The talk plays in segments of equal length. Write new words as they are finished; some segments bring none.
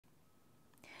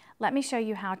Let me show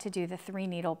you how to do the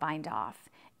 3-needle bind off.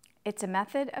 It's a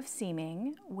method of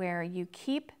seaming where you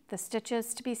keep the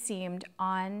stitches to be seamed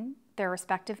on their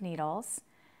respective needles,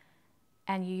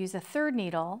 and you use a 3rd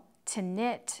needle to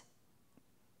knit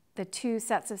the 2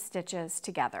 sets of stitches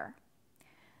together.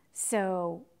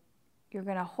 So you're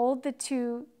going to hold the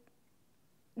 2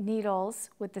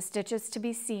 needles with the stitches to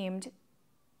be seamed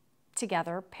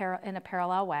together in a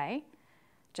parallel way,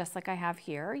 just like I have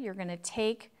here. You're going to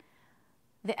take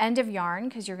the end of yarn,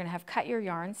 because you're going to have cut your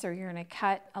yarn, so you're going to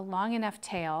cut a long enough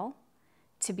tail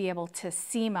to be able to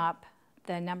seam up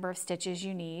the number of stitches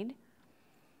you need.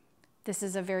 This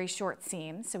is a very short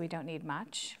seam, so we don't need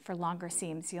much. For longer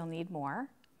seams, you'll need more.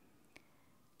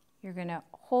 You're going to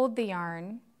hold the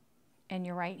yarn in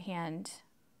your right hand,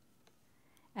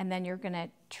 and then you're going to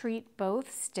treat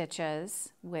both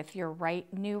stitches with your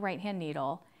new right hand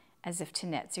needle as if to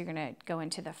knit. So you're going to go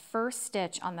into the first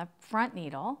stitch on the front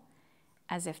needle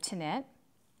as if to knit,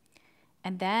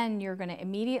 and then you're going to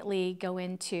immediately go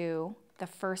into the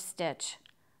first stitch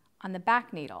on the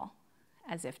back needle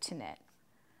as if to knit.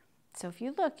 So if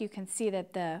you look, you can see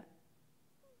that the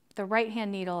right hand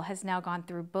needle has now gone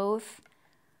through both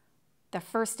the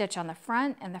first stitch on the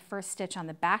front and the first stitch on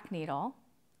the back needle.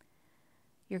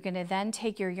 You're going to then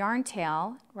take your yarn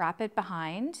tail, wrap it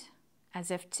behind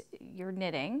as if you're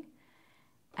knitting,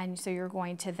 and so you're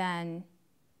going to then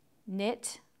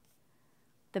knit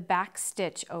the back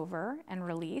stitch over and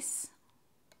release,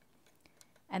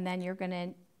 and then you're going to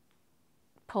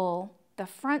pull the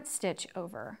front stitch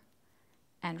over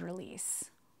and release,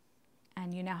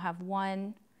 and you now have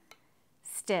 1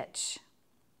 stitch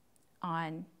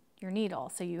on your needle.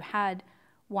 So you had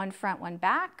 1 front, 1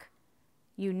 back,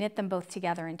 you knit them both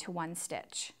together into 1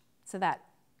 stitch. So that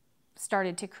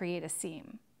started to create a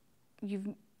seam. You've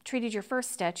treated your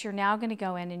first stitch. You're now going to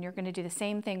go in and you're going to do the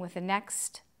same thing with the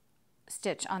next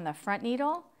stitch on the front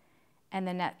needle and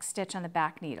the next stitch on the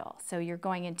back needle. So you're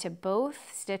going into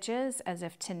both stitches as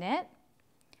if to knit.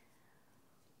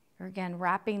 You're again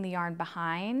wrapping the yarn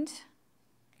behind.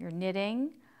 You're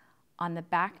knitting. On the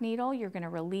back needle, you're going to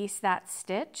release that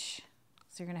stitch.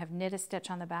 So you're going to have knit a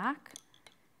stitch on the back,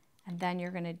 and then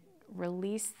you're going to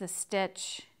release the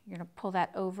stitch. You're going to pull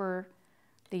that over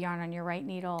the yarn on your right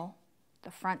needle,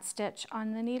 the front stitch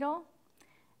on the needle,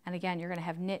 and again, you're going to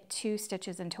have knit 2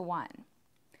 stitches into 1.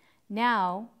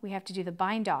 Now we have to do the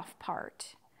bind off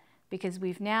part, because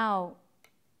we've now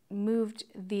moved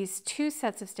these 2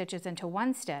 sets of stitches into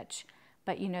 1 stitch,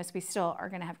 but you notice we still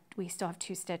have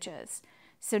 2 stitches.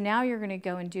 So now you're going to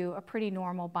go and do a pretty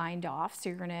normal bind off. So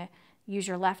you're going to use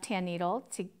your left hand needle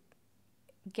to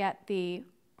get the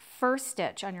first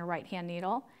stitch on your right hand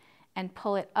needle and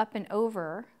pull it up and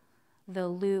over the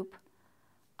loop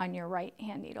on your right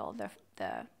hand needle, the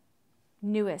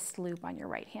newest loop on your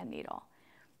right hand needle.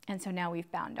 And so now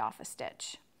we've bound off a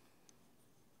stitch.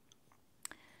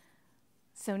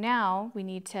 So now we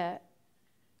need to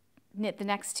knit the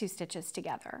next 2 stitches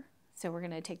together. So we're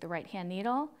going to take the right hand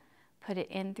needle, put it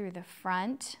in through the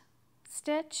front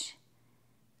stitch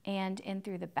and in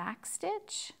through the back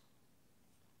stitch.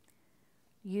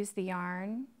 Use the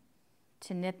yarn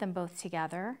to knit them both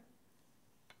together,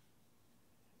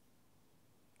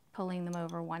 pulling them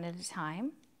over one at a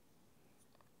time.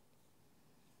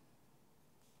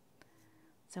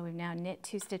 So we've now knit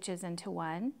 2 stitches into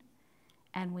 1,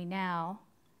 and we now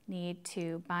need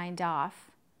to bind off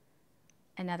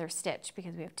another stitch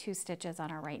because we have 2 stitches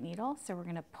on our right needle. So we're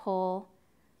going to pull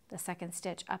the second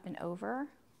stitch up and over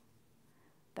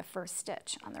the first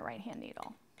stitch on the right hand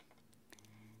needle.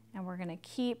 And we're going to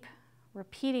keep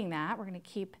repeating that. We're going to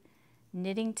keep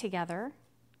knitting together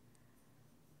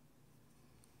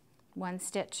 1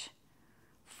 stitch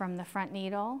from the front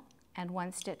needle and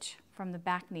 1 stitch from the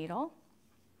back needle,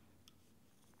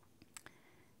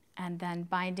 and then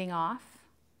binding off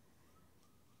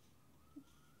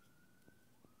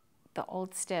the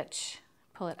old stitch,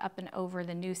 pull it up and over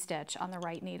the new stitch on the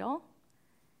right needle.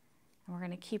 And we're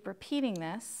going to keep repeating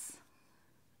this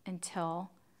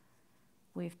until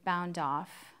we've bound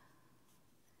off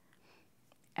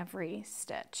every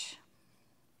stitch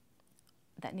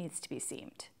that needs to be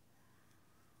seamed.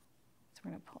 So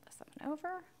we're going to pull this up and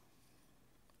over.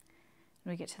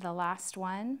 When we get to the last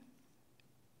one,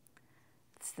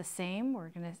 it's the same. We're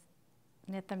going to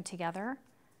knit them together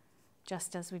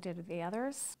just as we did with the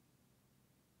others.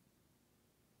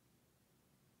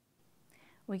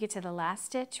 When we get to the last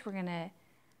stitch, we're going to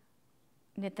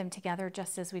knit them together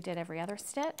just as we did every other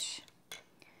stitch.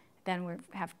 Then we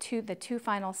have the 2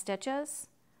 final stitches.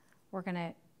 We're going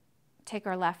to take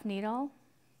our left needle,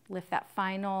 lift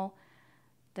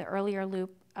the earlier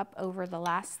loop up over the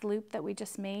last loop that we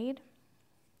just made,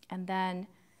 And then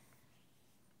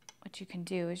what you can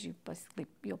do is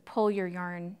you'll pull your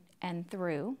yarn end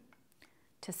through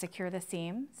to secure the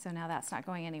seam. So now that's not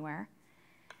going anywhere.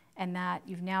 And that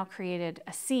you've now created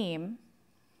a seam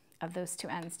of those two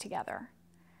ends together.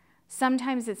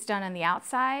 Sometimes it's done on the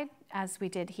outside, as we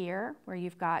did here, where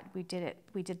we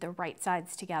did the right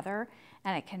sides together,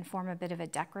 and it can form a bit of a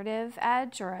decorative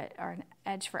edge or an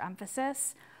edge for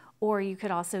emphasis. Or you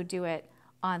could also do it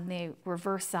on the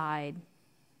reverse side,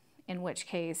 in which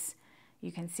case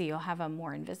you can see you'll have a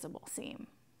more invisible seam.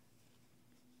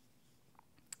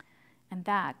 And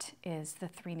that is the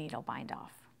 3 needle bind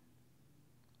off.